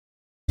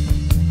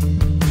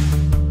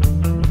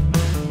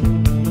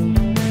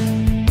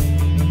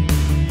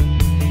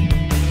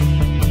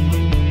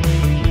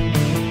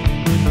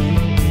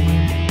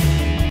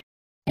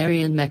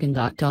Harry and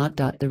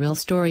Meghan. The real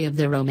story of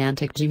their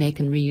romantic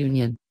Jamaican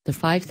reunion, the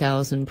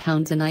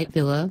 £5,000 a night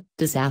villa,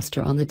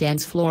 disaster on the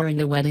dance floor and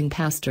the wedding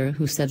pastor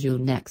who said "You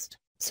next,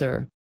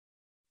 sir."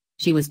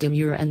 She was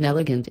demure and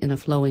elegant in a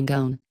flowing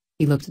gown.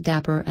 He looked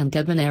dapper and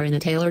debonair in a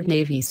tailored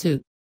navy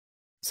suit.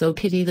 So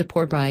pity the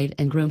poor bride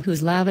and groom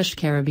whose lavish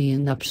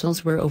Caribbean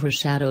nuptials were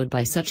overshadowed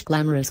by such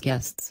glamorous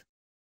guests.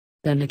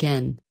 Then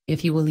again,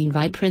 if you will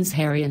invite Prince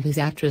Harry and his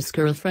actress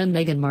girlfriend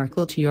Meghan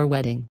Markle to your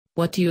wedding,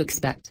 what do you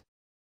expect?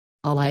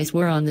 All eyes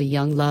were on the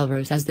young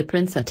lovers as the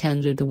prince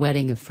attended the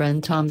wedding of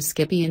friend Tom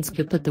Skippy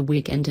Inskip at the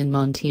weekend in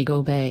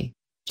Montego Bay,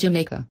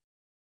 Jamaica.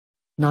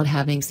 Not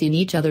having seen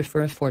each other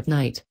for a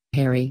fortnight,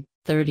 Harry,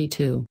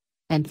 32,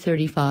 and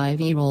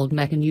 35-year-old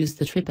Meghan used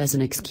the trip as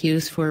an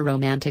excuse for a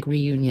romantic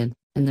reunion,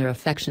 and their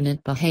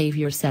affectionate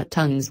behaviour set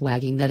tongues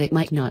wagging that it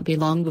might not be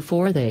long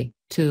before they,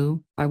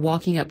 too, are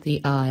walking up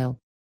the aisle.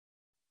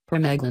 For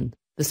Meghan,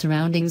 the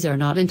surroundings are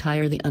not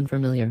entirely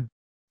unfamiliar.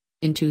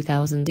 In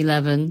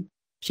 2011,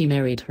 she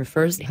married her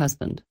first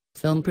husband,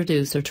 film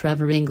producer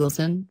Trevor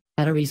Engleson,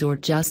 at a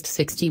resort just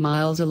 60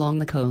 miles along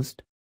the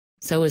coast.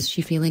 So is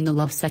she feeling the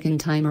love second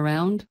time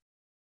around?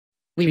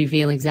 We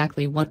reveal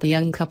exactly what the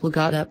young couple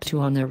got up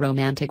to on their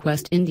romantic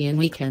West Indian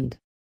weekend.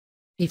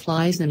 He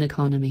flies in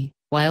economy,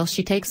 while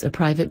she takes a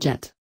private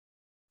jet.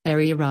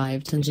 Harry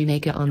arrived in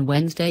Jamaica on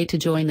Wednesday to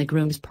join the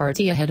groom's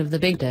party ahead of the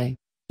big day.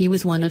 He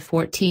was one of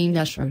 14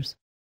 ushers.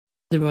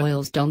 The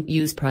royals don't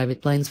use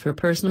private planes for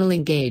personal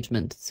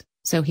engagements,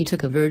 so he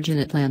took a Virgin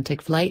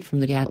Atlantic flight from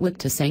the Gatwick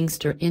to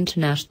Sangster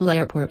International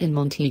Airport in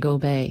Montego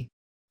Bay.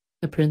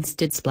 The prince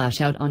did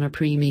splash out on a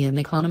premium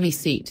economy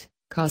seat,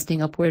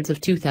 costing upwards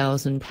of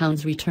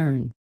 £2,000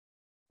 return.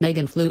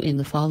 Meghan flew in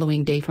the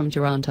following day from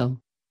Toronto,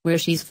 where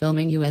she's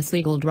filming US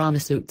legal drama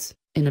Suits,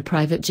 in a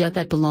private jet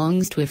that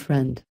belongs to a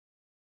friend.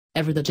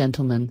 Ever the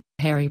gentleman,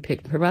 Harry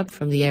picked her up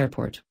from the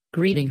airport,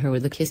 greeting her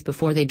with a kiss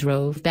before they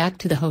drove back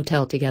to the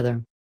hotel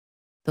together.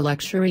 The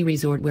luxury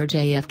resort where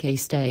JFK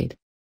stayed.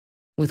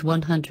 With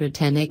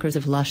 110 acres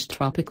of lush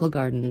tropical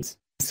gardens,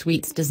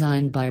 suites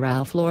designed by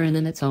Ralph Lauren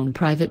in its own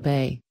private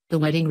bay, the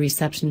wedding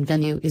reception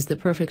venue is the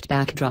perfect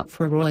backdrop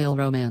for royal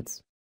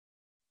romance.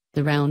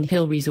 The Round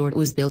Hill Resort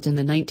was built in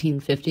the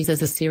 1950s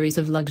as a series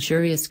of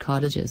luxurious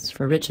cottages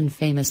for rich and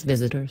famous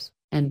visitors,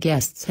 and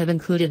guests have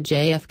included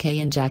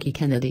JFK and Jackie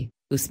Kennedy,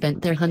 who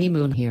spent their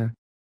honeymoon here.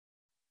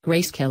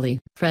 Grace Kelly,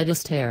 Fred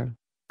Astaire,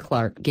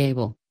 Clark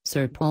Gable,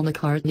 Sir Paul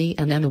McCartney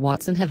and Emma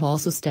Watson have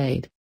also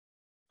stayed.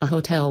 A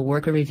hotel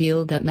worker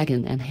revealed that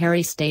Meghan and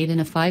Harry stayed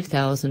in a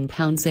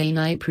 £5,000 a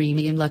night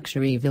premium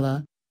luxury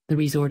villa, the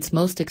resort's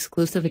most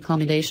exclusive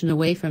accommodation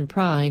away from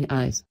prying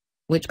eyes,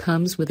 which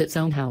comes with its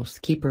own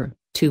housekeeper,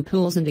 2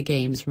 pools and a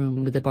games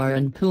room with a bar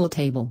and pool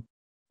table.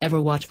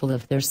 Ever watchful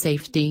of their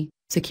safety,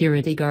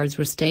 security guards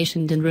were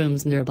stationed in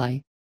rooms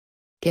nearby.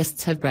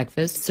 Guests have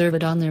breakfast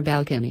served on their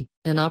balcony,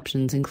 and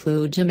options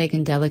include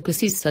Jamaican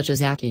delicacies such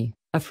as ackee,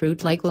 a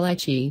fruit like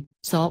lychee,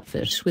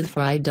 saltfish with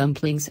fried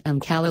dumplings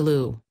and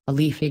callaloo, a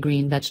leafy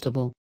green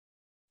vegetable.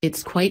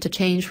 It's quite a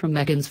change from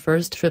Meghan's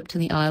first trip to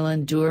the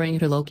island during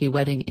her Loki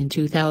wedding in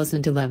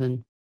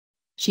 2011.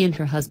 She and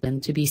her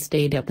husband-to-be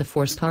stayed at the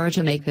 4-star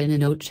Jamaican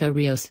in Ocho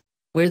Rios,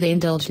 where they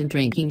indulged in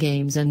drinking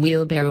games and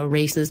wheelbarrow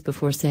races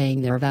before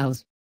saying their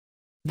vows.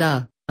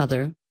 The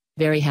other,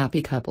 very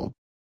happy couple.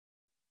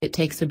 It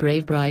takes a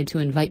brave bride to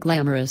invite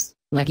glamorous,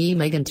 leggy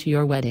Meghan to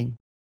your wedding.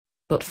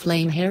 But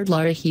flame-haired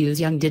Laura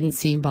Hughes-Young didn't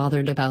seem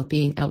bothered about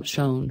being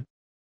outshone.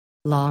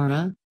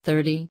 Laura,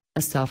 30,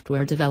 a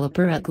software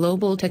developer at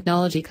global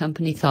technology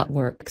company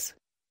ThoughtWorks,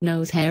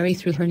 knows Harry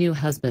through her new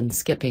husband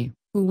Skippy,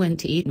 who went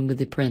to Eton with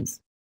the prince.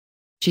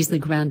 She's the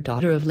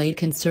granddaughter of late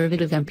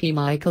Conservative MP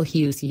Michael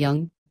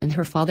Hughes-Young, and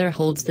her father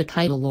holds the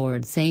title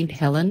Lord St.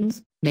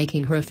 Helens,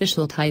 making her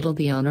official title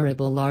the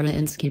Honourable Laura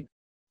Inskip.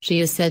 She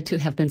is said to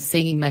have been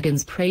singing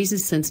Meghan's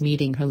praises since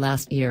meeting her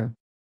last year.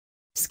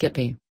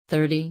 Skippy,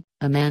 30,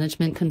 a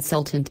management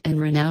consultant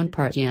and renowned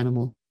party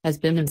animal, has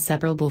been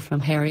inseparable from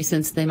Harry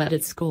since they met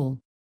at school.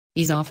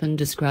 He's often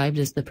described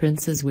as the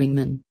prince's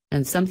wingman,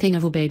 and something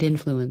of a bad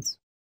influence.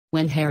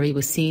 When Harry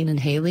was seen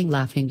inhaling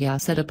laughing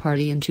gas at a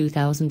party in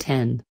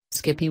 2010,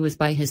 Skippy was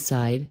by his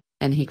side,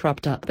 and he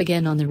cropped up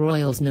again on the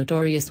royals'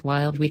 notorious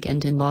Wild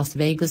Weekend in Las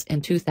Vegas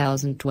in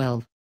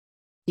 2012.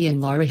 He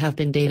and Laura have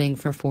been dating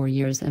for 4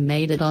 years and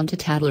made it onto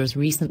Tatler's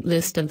recent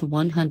list of the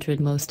 100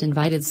 most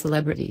invited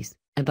celebrities,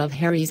 above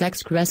Harry's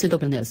ex Cressida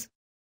Beniz.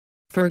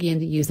 Fergie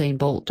and Usain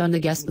Bolt on the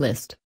guest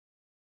list.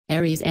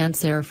 Harry's Aunt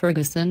Sarah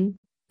Ferguson,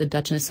 the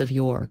Duchess of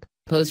York,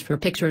 posed for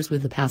pictures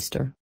with the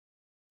pastor.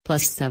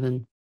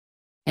 +7.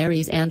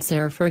 Harry's Aunt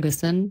Sarah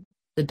Ferguson,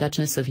 the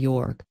Duchess of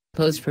York,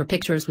 posed for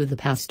pictures with the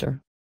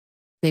pastor.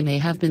 They may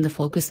have been the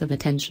focus of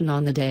attention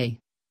on the day,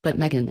 but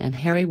Meghan and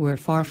Harry were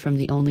far from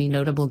the only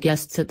notable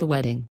guests at the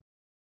wedding.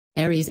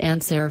 Harry's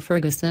Aunt Sarah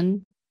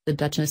Ferguson, the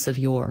Duchess of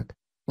York,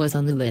 was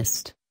on the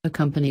list,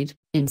 accompanied,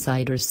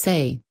 insiders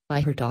say,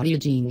 by her daughter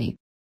Eugenie.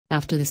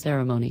 After the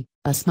ceremony,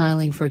 a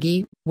smiling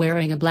Fergie,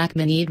 wearing a black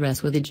mini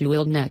dress with a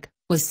jeweled neck,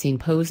 was seen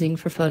posing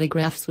for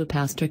photographs with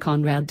Pastor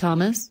Conrad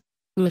Thomas,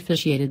 who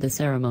officiated the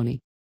ceremony.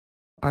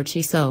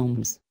 Archie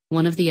Soames,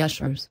 one of the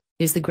ushers,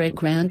 is the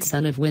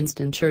great-grandson of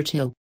Winston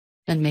Churchill.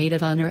 And maid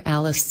of honor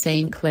Alice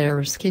St. Clair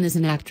Erskine is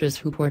an actress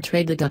who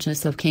portrayed the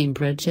Duchess of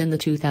Cambridge in the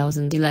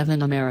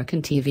 2011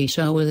 American TV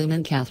show William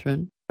and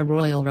Catherine, A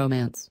Royal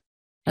Romance.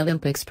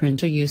 Olympic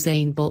sprinter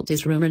Usain Bolt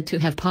is rumored to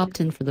have popped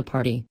in for the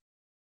party,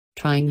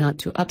 trying not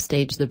to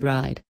upstage the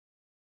bride.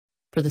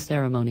 For the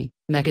ceremony,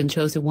 Meghan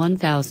chose a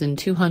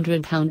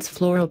 £1,200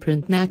 floral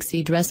print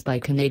maxi dress by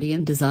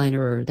Canadian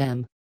designer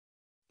Dem.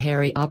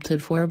 Harry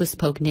opted for a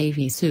bespoke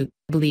navy suit,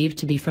 believed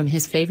to be from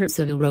his favourite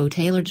Savile Row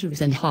tailor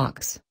Jeeves and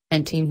Hawkes,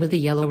 and teamed with a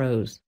yellow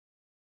rose.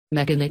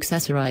 Meghan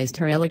accessorized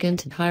her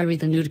elegant attire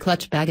with a nude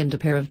clutch bag and a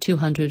pair of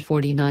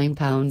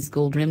 £249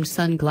 gold-rimmed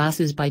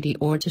sunglasses by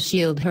Dior to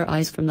shield her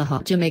eyes from the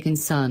hot Jamaican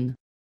sun.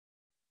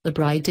 The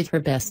bride did her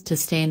best to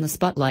stay in the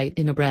spotlight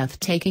in a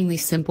breathtakingly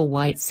simple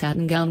white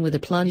satin gown with a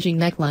plunging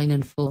neckline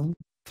and full,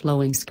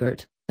 flowing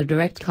skirt, a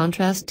direct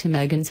contrast to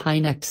Meghan's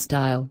high-necked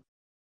style.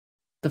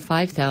 The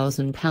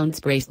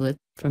 £5,000 bracelet,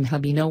 from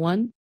hubby no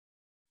one?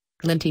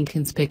 Glinting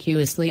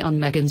conspicuously on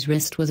Meghan's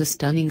wrist was a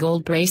stunning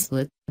gold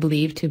bracelet,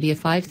 believed to be a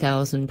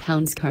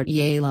 £5,000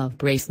 Cartier love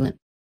bracelet.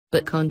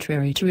 But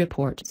contrary to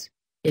reports,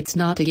 it's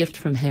not a gift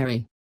from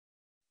Harry.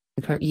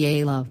 The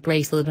Cartier love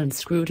bracelet and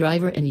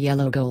screwdriver in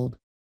yellow gold.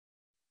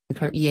 The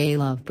Cartier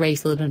love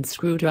bracelet and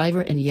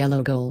screwdriver in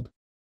yellow gold.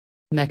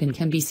 Meghan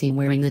can be seen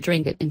wearing the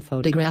trinket in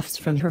photographs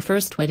from her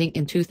first wedding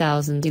in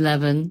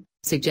 2011,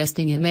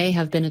 suggesting it may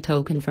have been a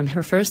token from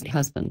her first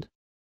husband.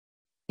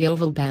 The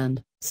oval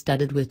band,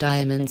 studded with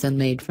diamonds and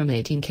made from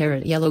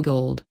 18-karat yellow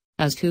gold,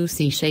 has two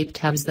C-shaped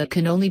tabs that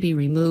can only be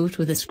removed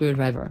with a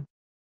screwdriver.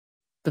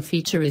 The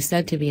feature is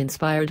said to be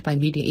inspired by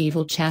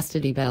medieval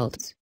chastity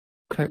belts.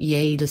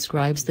 Cartier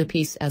describes the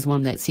piece as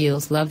one that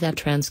seals love that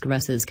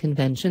transgresses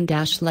convention.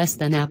 Less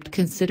than apt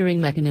considering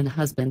Meghan and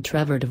husband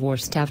Trevor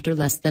divorced after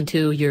less than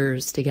 2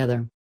 years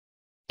together.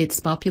 It's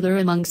popular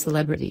among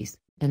celebrities,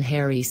 and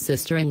Harry's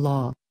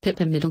sister-in-law,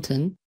 Pippa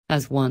Middleton,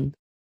 has one.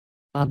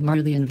 Bob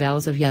Marley and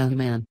Vows of Young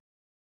Man.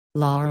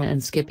 Laura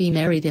and Skippy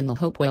married in the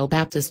Hopewell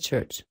Baptist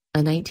Church,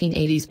 a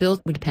 1980s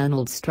built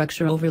wood-paneled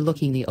structure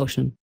overlooking the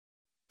ocean.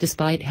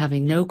 Despite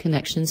having no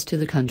connections to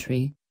the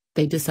country,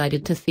 they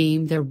decided to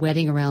theme their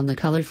wedding around the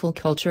colorful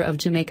culture of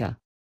Jamaica.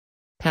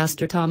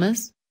 Pastor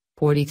Thomas,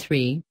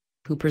 43,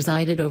 who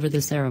presided over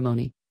the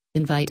ceremony,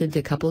 invited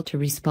the couple to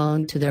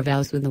respond to their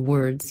vows with the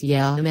words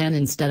 "Yeah man"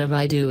 instead of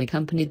 "I do,"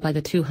 accompanied by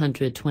the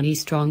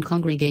 220-strong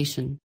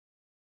congregation.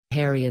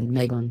 Harry and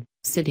Meghan,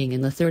 sitting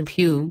in the third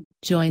pew,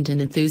 joined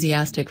in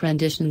enthusiastic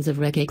renditions of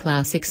reggae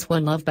classics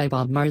One Love by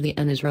Bob Marley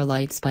and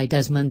Israelites by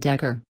Desmond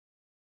Dekker.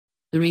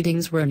 The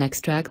readings were an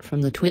extract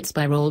from the Twits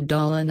by Roald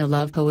Dahl and a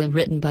love poem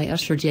written by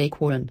Usher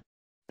Jake Warren.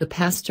 The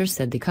pastor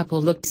said the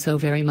couple looked so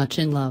very much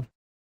in love.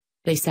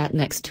 They sat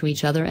next to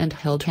each other and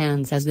held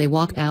hands as they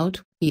walked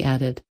out, he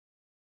added.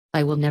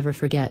 I will never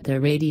forget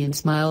their radiant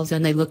smiles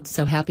and they looked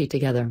so happy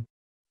together.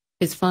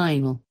 His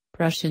final,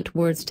 prescient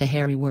words to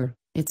Harry were,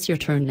 "It's your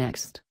turn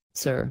next,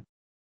 sir."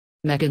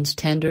 Meghan's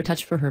tender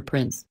touch for her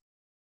prince.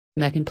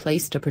 Meghan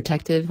placed a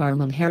protective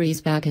arm on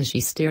Harry's back as she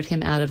steered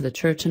him out of the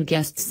church, and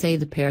guests say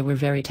the pair were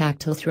very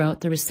tactile throughout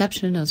the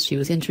reception as she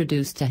was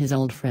introduced to his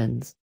old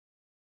friends.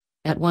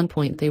 At one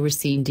point they were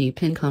seen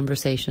deep in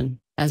conversation,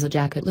 as a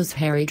jacketless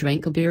Harry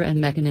drank a beer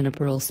and Meghan in a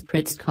pearl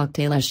spritz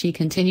cocktail as she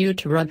continued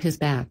to rub his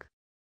back.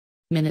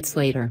 Minutes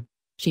later,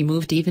 she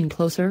moved even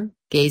closer,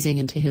 gazing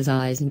into his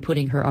eyes and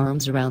putting her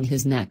arms around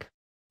his neck.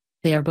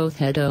 They are both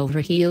head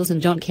over heels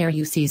and don't care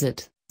who sees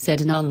it,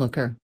 said an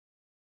onlooker.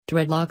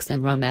 Dreadlocks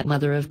and rum at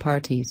mother of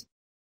parties.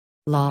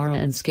 Laura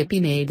and Skippy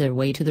made their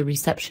way to the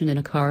reception in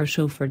a car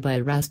chauffeured by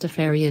a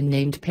Rastafarian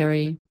named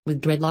Perry,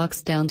 with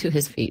dreadlocks down to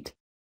his feet.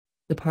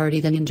 The party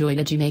then enjoyed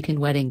a Jamaican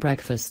wedding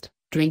breakfast,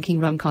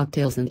 drinking rum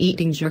cocktails and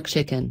eating jerk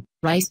chicken,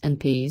 rice and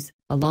peas,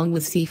 along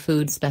with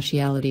seafood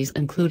specialities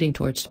including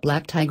torched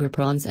black tiger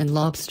prawns and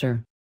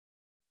lobster.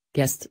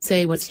 Guests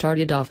say what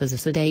started off as a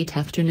sedate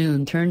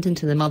afternoon turned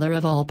into the mother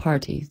of all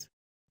parties.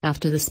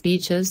 After the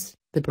speeches,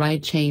 the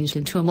bride changed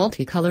into a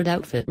multicolored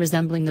outfit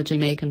resembling the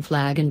Jamaican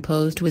flag and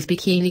posed with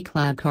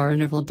bikini-clad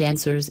carnival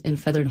dancers in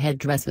feathered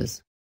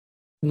headdresses.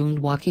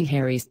 Moonwalking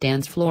Harry's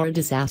dance floor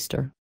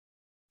disaster.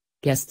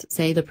 Guests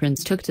say the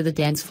prince took to the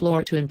dance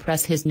floor to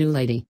impress his new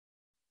lady.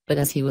 But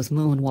as he was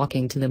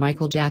moonwalking to the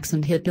Michael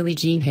Jackson hit Billie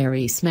Jean,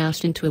 Harry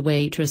smashed into a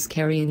waitress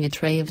carrying a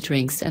tray of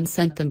drinks and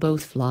sent them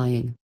both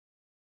flying.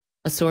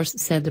 A source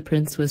said the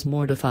prince was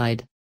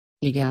mortified.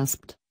 He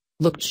gasped,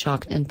 looked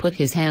shocked and put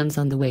his hands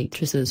on the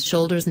waitress's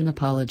shoulders and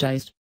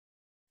apologized.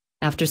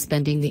 After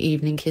spending the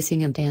evening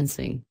kissing and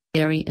dancing,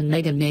 Harry and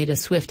Meghan made a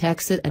swift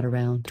exit at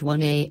around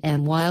 1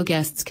 a.m. while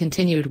guests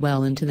continued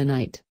well into the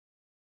night.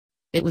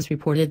 It was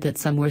reported that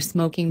some were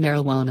smoking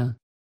marijuana.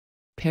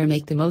 Pair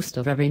make the most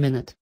of every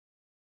minute.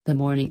 The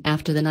morning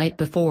after the night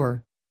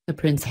before, the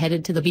prince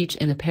headed to the beach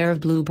in a pair of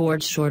blue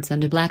board shorts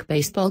and a black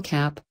baseball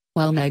cap,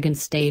 while Meghan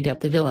stayed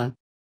at the villa.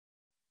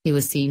 He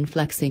was seen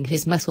flexing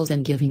his muscles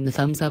and giving the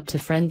thumbs up to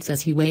friends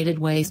as he waded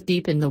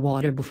waist-deep in the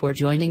water before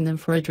joining them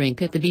for a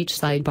drink at the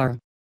beachside bar.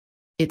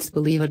 It's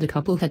believed the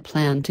couple had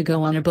planned to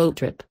go on a boat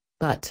trip,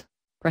 but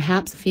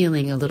perhaps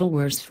feeling a little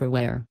worse for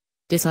wear,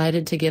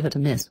 decided to give it a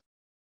miss.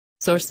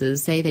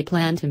 Sources say they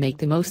plan to make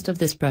the most of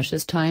this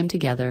precious time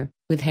together,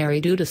 with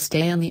Harry due to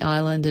stay on the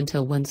island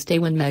until Wednesday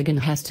when Meghan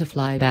has to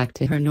fly back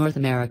to her North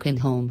American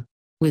home.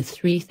 With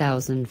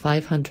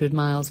 3,500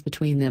 miles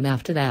between them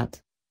after that,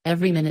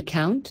 every minute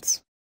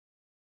counts.